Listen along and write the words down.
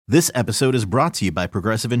This episode is brought to you by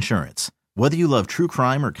Progressive Insurance. Whether you love true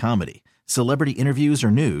crime or comedy, celebrity interviews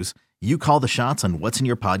or news, you call the shots on what's in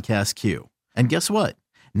your podcast queue. And guess what?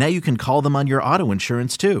 Now you can call them on your auto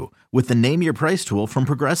insurance too with the Name Your Price tool from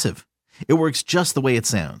Progressive. It works just the way it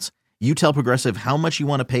sounds. You tell Progressive how much you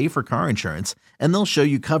want to pay for car insurance, and they'll show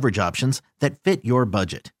you coverage options that fit your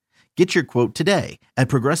budget. Get your quote today at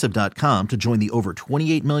Progressive.com to join the over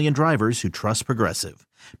 28 million drivers who trust Progressive.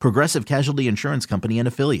 Progressive Casualty Insurance Company and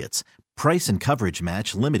Affiliates. Price and coverage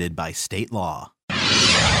match limited by state law.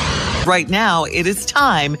 Right now, it is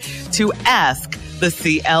time to ask the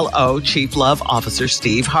CLO, Chief Love Officer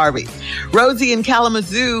Steve Harvey. Rosie in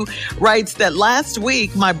Kalamazoo writes that last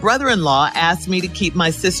week, my brother-in-law asked me to keep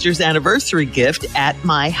my sister's anniversary gift at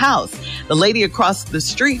my house. The lady across the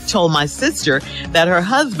street told my sister that her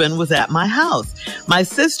husband was at my house. My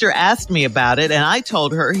sister asked me about it, and I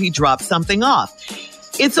told her he dropped something off.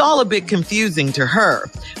 It's all a bit confusing to her.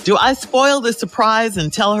 Do I spoil the surprise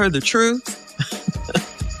and tell her the truth?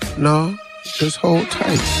 No, just hold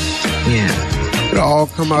tight. Yeah. It'll all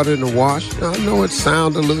come out in the wash. Now, I know it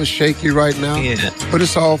sounds a little shaky right now, but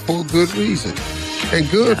it's all for a good reason. And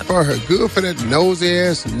good for her. Good for that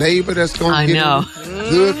nosy-ass neighbor that's going to get it.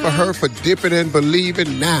 Good for her for dipping and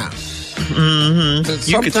believing now. Mm-hmm.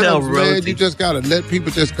 You can tell, Rosie. Man, you just got to let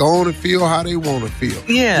people just go on and feel how they want to feel.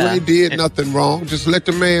 Yeah. You ain't did nothing wrong. Just let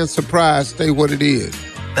the man's surprise stay what it is.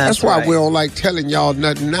 That's why we don't like telling y'all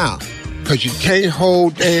nothing now. Because you can't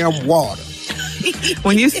hold damn water.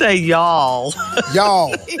 When you say y'all.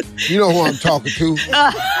 Y'all. You know who I'm talking to. To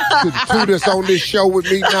the two that's on this show with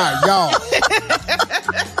me now. Y'all.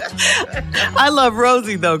 I love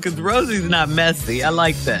Rosie, though, because Rosie's not messy. I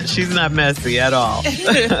like that. She's not messy at all.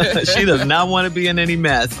 She does not want to be in any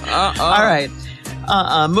mess. All right.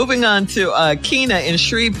 Moving on to Keena in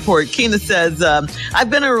Shreveport. Keena says, I've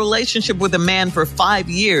been in a relationship with a man for 5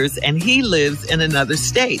 years, and he lives in another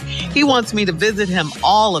state. He wants me to visit him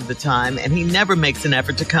all of the time, and he never makes an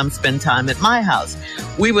effort to come spend time at my house.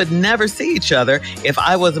 We would never see each other if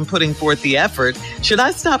I wasn't putting forth the effort. Should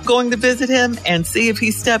I stop going to visit him and see if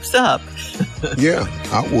he steps up? Yeah,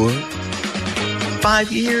 I would.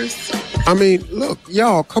 5 years? I mean, look,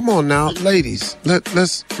 y'all, come on now, ladies.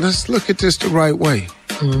 Let's look at this the right way.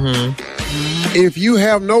 Mm-hmm. If you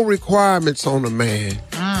have no requirements on a man,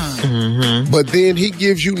 but then he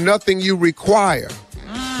gives you nothing you require,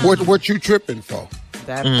 what you tripping for?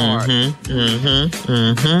 That part.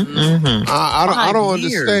 I don't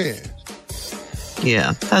understand.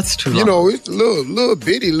 Yeah, that's too long. You know, it's little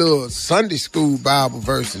bitty little Sunday school Bible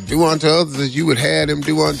verses. Do unto others as you would have them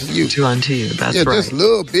do unto you. Do unto you, that's right. Yeah, just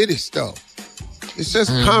little bitty stuff. It's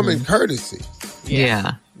just common courtesy.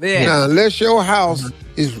 Yeah. Now, unless your house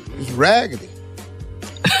is raggedy.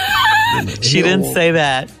 She didn't say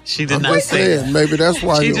that. She did not say that. Maybe that's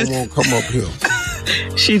why you don't want to come up here.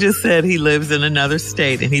 She just said he lives in another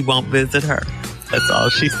state and he won't visit her. That's all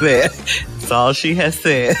she said. That's all she has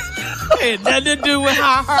said. It had nothing to do with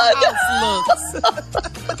how her house looks.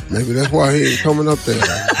 Maybe that's why he ain't coming up there.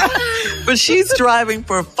 But she's driving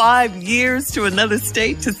for 5 years to another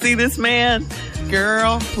state to see this man.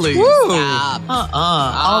 Girl, please stop.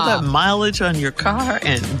 All that mileage on your car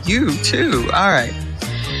and you too. All right.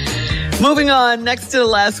 Moving on, next to the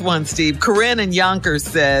last one, Steve. Corinne in Yonkers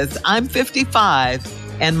says, I'm 55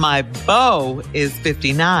 and my beau is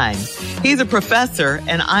 59. He's a professor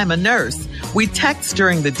and I'm a nurse. We text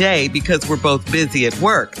during the day because we're both busy at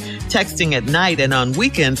work. Texting at night and on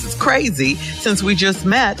weekends is crazy since we just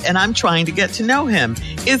met and I'm trying to get to know him.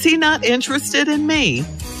 Is he not interested in me?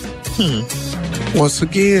 Once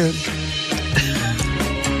again,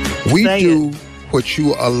 we do what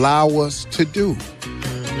you allow us to do.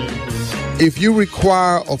 If you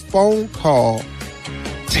require a phone call,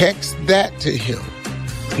 text that to him.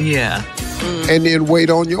 Yeah. And then wait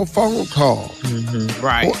on your phone call.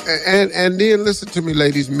 Right. And then listen to me,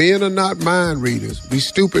 ladies. Men are not mind readers. We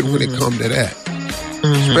stupid when it comes to that.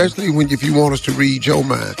 Especially if you want us to read your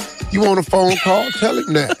mind. You want a phone call? Tell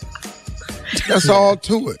him that. That's all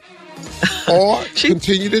to it. Or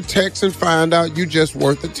continue to text and find out you just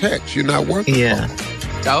worth a text. You're not worth a phone.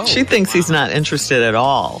 Oh. She thinks he's not interested at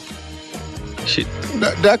all.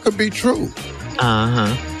 That could be true.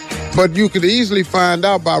 But you could easily find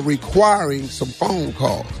out by requiring some phone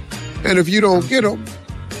calls. And if you don't get them,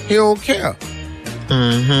 he don't care.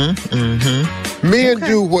 Men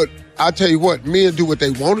do what, I tell you what, men do what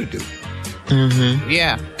they want to do.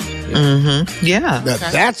 Yeah. Yeah. Now,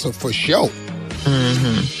 that's a for sure.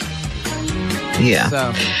 Yeah.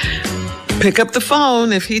 So. Pick up the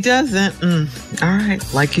phone if he doesn't. All right.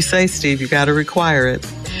 Like you say, Steve, you got to require it.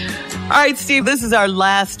 All right, Steve, this is our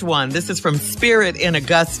last one. This is from Spirit in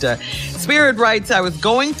Augusta. Spirit writes, I was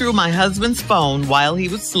going through my husband's phone while he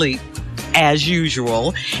was asleep, as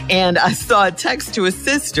usual, and I saw a text to his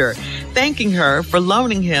sister thanking her for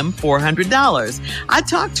loaning him $400. I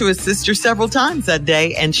talked to his sister several times that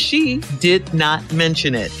day, and she did not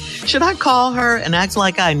mention it. Should I call her and act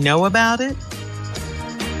like I know about it?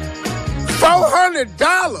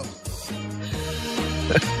 $400?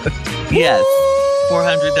 Yes,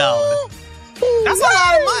 $400. That's a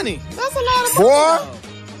lot of money. That's a lot of money. Boy,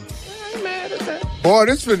 I ain't mad at that. boy,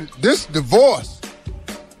 this divorce.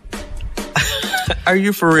 Are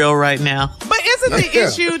you for real right now? But isn't the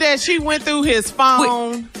issue that she went through his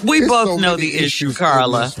phone? We There's both so know many the issue, issues in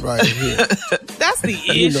Carla. this right here. That's the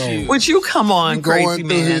issue. Would you come on, Going crazy through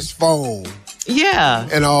man? his phone Yeah.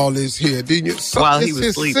 and all this here. Didn't you? So While it's he was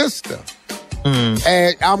his sleeping. sister.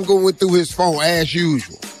 And I'm going through his phone as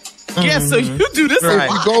usual. Yeah, so you do this Right.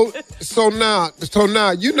 a lot. You go. So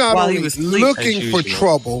now you're not While he only was asleep, looking as for usual.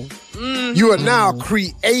 trouble. You are now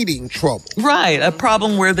creating trouble. Right. A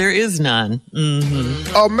problem where there is none.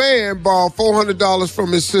 Mm-hmm. A man borrowed $400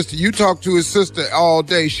 from his sister. You talked to his sister all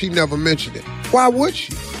day. She never mentioned it. Why would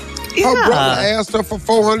she? Her brother asked her for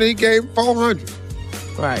 $400. He gave him $400.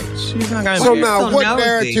 Right. She's not going to So do now, so what nosy.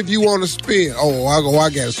 narrative you want to spin? Oh, I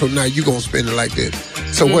got it. So now you gonna spend it like this.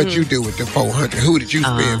 So what you do with the $400? Who did you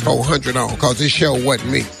spend $400 on? Because this show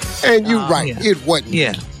wasn't me. And you right, yeah. it wasn't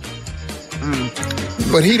Yeah. me.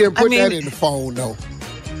 But he didn't put mean- that in the phone, though.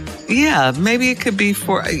 Yeah. Maybe it could be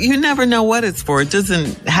for, you never know what it's for. It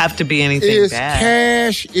doesn't have to be anything His bad.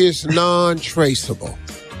 cash is non-traceable.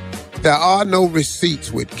 There are no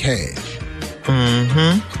receipts with cash.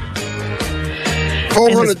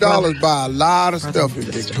 $400 buy a lot of stuff in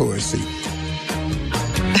Victoria's Secret.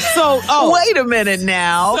 So, Wait a minute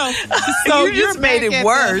now. so You just made it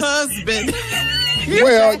worse. Husband.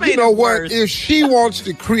 Well, made you know it what? worse. If she wants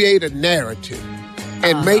to create a narrative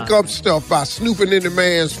and make up stuff by snooping in the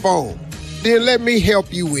man's phone, then let me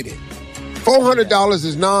help you with it. $400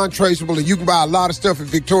 is non-traceable, and you can buy a lot of stuff at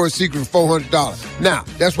Victoria's Secret for $400. Now,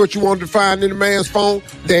 that's what you wanted to find in the man's phone?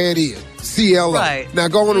 There it is. CLO. Right. Now,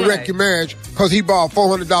 go on and wreck Right. your marriage because he borrowed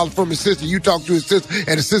 $400 from his sister. You talked to his sister,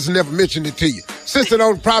 and the sister never mentioned it to you. Sister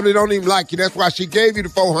probably don't even like you. That's why she gave you the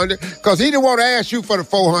 $400, because he didn't want to ask you for the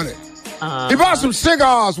 $400. He bought some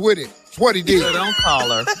cigars with it. That's what he did. So don't call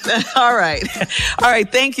her. All right. All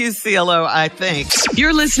right. Thank you, CLO, I think.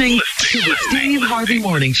 You're listening to the Steve Harvey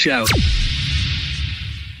Morning Show.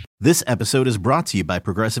 This episode is brought to you by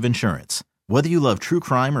Progressive Insurance. Whether you love true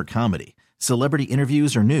crime or comedy, celebrity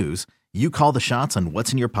interviews or news, you call the shots on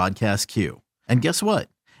what's in your podcast queue. And guess what?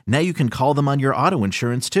 Now you can call them on your auto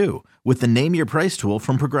insurance too with the Name Your Price tool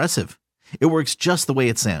from Progressive. It works just the way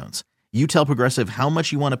it sounds. You tell Progressive how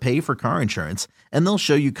much you want to pay for car insurance, and they'll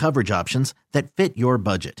show you coverage options that fit your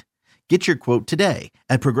budget. Get your quote today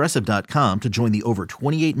at Progressive.com to join the over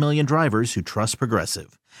 28 million drivers who trust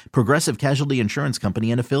Progressive. Progressive Casualty Insurance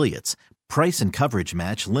Company and Affiliates. Price and coverage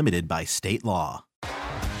match limited by state law.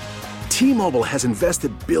 T-Mobile has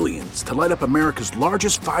invested billions to light up America's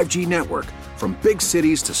largest 5G network, from big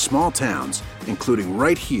cities to small towns, including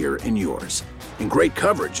right here in yours. And great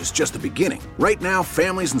coverage is just the beginning. Right now,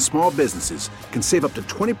 families and small businesses can save up to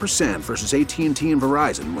 20% versus AT&T and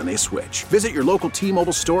Verizon when they switch. Visit your local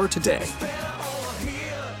T-Mobile store today.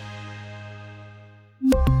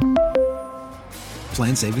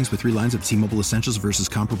 Plan savings with 3 lines of T-Mobile Essentials versus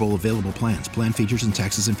comparable available plans. Plan features and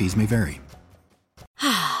taxes and fees may vary.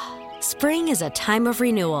 Spring is a time of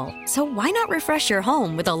renewal, so why not refresh your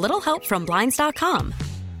home with a little help from Blinds.com?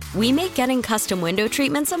 We make getting custom window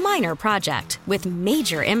treatments a minor project with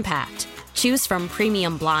major impact. Choose from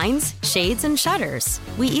premium blinds, shades, and shutters.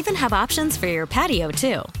 We even have options for your patio,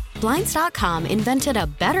 too. Blinds.com invented a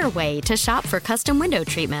better way to shop for custom window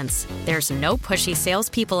treatments. There's no pushy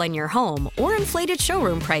salespeople in your home or inflated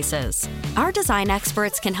showroom prices. Our design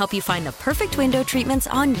experts can help you find the perfect window treatments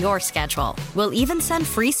on your schedule. We'll even send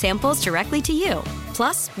free samples directly to you.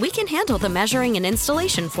 Plus, we can handle the measuring and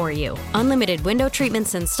installation for you. Unlimited window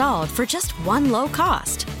treatments installed for just one low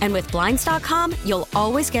cost. And with Blinds.com, you'll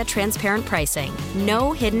always get transparent pricing.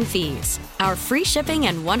 No hidden fees. Our free shipping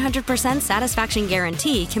and 100% satisfaction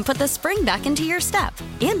guarantee can put the spring back into your step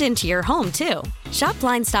and into your home, too. Shop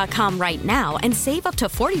Blinds.com right now and save up to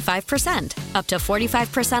 45%. Up to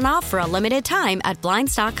 45% off for a limited time at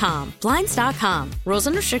Blinds.com. Blinds.com. Rules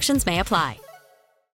and restrictions may apply.